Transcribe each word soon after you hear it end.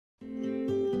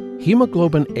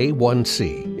Hemoglobin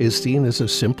A1c is seen as a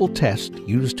simple test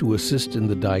used to assist in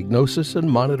the diagnosis and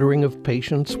monitoring of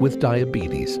patients with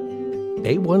diabetes.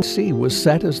 A1c was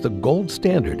set as the gold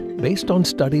standard based on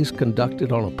studies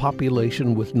conducted on a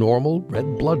population with normal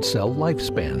red blood cell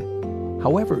lifespan.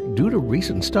 However, due to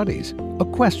recent studies, a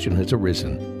question has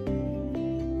arisen.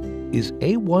 Is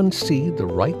A1c the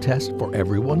right test for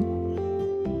everyone?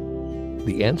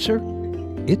 The answer?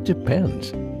 It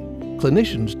depends.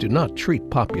 Clinicians do not treat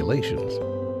populations.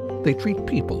 They treat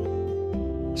people.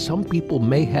 Some people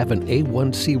may have an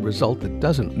A1c result that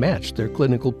doesn't match their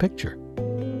clinical picture.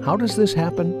 How does this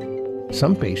happen?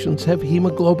 Some patients have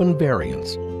hemoglobin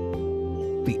variants.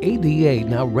 The ADA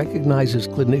now recognizes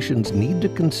clinicians need to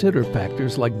consider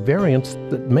factors like variants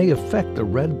that may affect the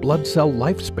red blood cell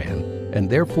lifespan and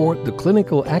therefore the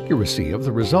clinical accuracy of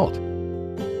the result.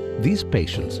 These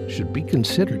patients should be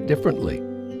considered differently.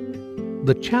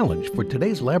 The challenge for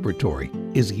today's laboratory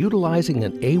is utilizing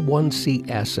an A1c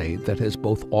assay that has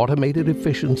both automated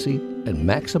efficiency and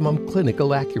maximum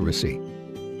clinical accuracy.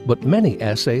 But many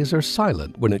assays are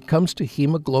silent when it comes to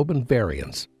hemoglobin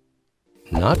variants.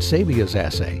 Not Sebia's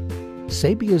assay.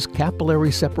 Sebia's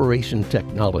capillary separation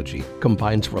technology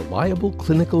combines reliable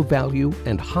clinical value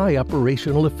and high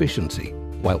operational efficiency,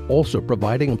 while also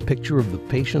providing a picture of the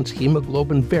patient's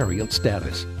hemoglobin variant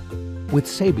status. With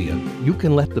Sebia, you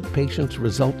can let the patient's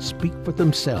results speak for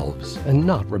themselves and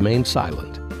not remain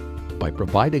silent. By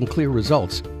providing clear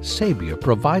results, Sebia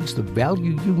provides the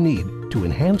value you need to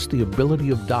enhance the ability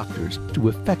of doctors to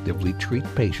effectively treat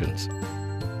patients.